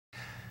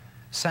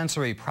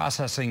Sensory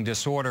processing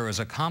disorder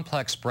is a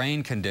complex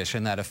brain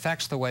condition that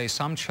affects the way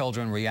some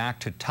children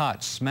react to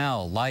touch,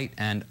 smell, light,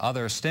 and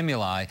other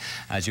stimuli.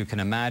 As you can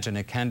imagine,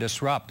 it can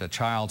disrupt a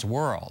child's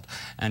world.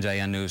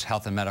 NJN News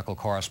health and medical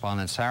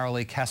correspondent Sarah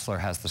Lee Kessler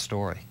has the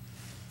story.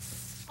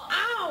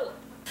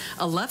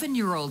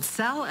 11-year-old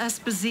Sal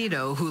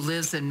Esposito, who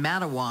lives in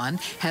Matawan,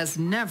 has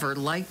never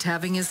liked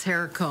having his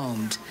hair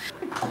combed.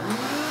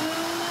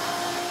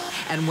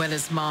 And when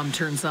his mom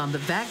turns on the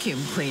vacuum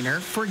cleaner,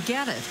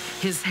 forget it.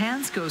 His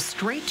hands go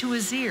straight to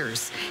his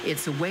ears.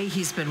 It's a way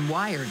he's been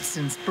wired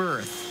since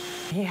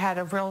birth. He had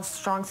a real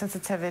strong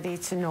sensitivity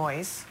to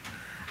noise.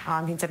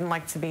 He didn't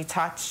like to be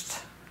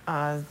touched.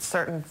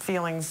 Certain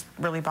feelings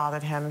really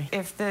bothered him.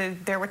 If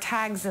there were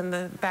tags in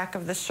the back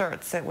of the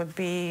shirts, it would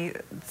be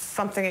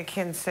something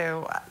akin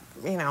to,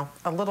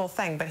 a little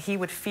thing, but he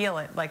would feel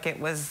it like it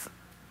was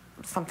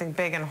something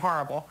big and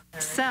horrible.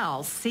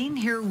 Sal, seen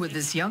here with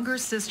his younger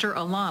sister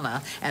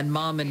Alana and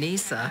mom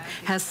Anissa,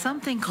 has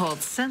something called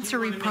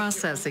sensory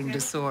processing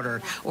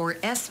disorder, or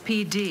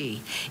SPD.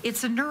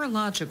 It's a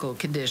neurological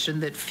condition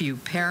that few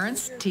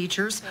parents,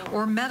 teachers,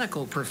 or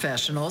medical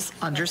professionals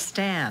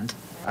understand.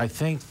 I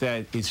think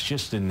that it's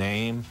just a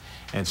name,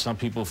 and some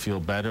people feel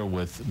better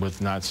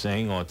with not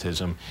saying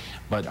autism.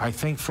 But I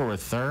think for a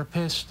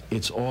therapist,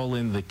 it's all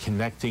in the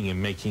connecting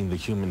and making the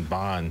human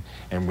bond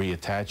and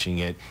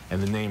reattaching it,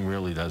 and the name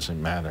really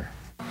doesn't matter.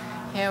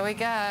 Here we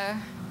go.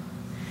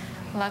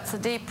 Lots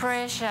of deep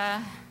pressure.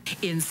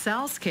 In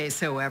Sal's case,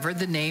 however,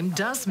 the name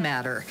does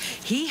matter.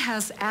 He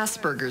has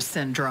Asperger's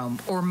syndrome,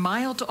 or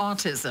mild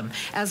autism,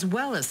 as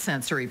well as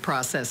sensory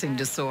processing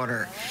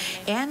disorder.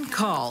 Ann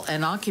Call,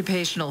 an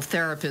occupational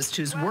therapist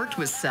who's worked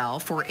with Sal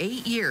for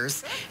 8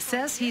 years,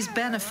 says he's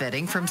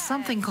benefiting from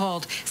something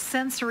called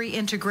sensory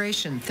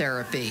integration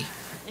therapy.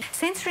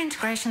 Sensory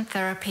integration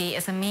therapy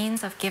is a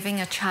means of giving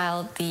a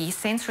child the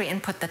sensory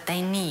input that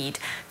they need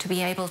to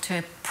be able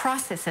to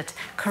process it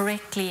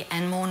correctly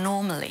and more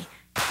normally.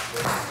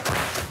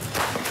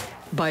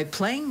 By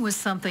playing with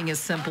something as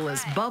simple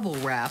as bubble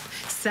wrap,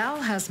 Sal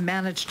has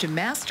managed to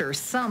master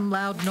some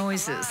loud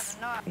noises.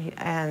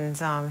 And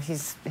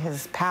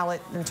his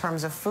palate in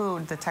terms of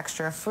food, the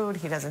texture of food,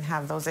 he doesn't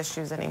have those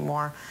issues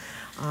anymore.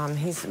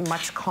 He's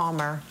much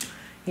calmer.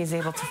 He's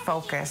able to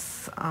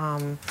focus.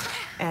 And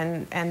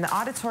the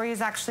auditory has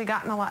actually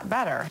gotten a lot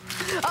better.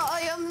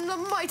 I am the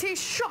mighty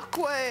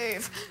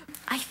shockwave.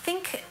 I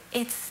think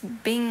it's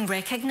being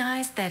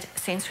recognized that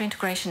sensory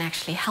integration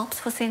actually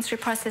helps with sensory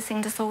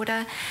processing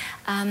disorder,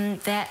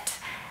 that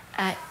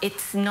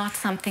it's not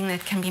something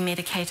that can be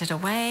medicated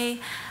away,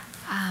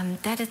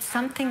 that it's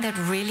something that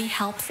really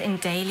helps in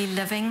daily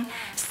living.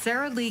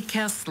 Sarah Lee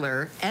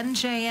Kessler,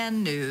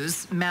 NJN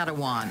News,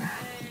 Matawan.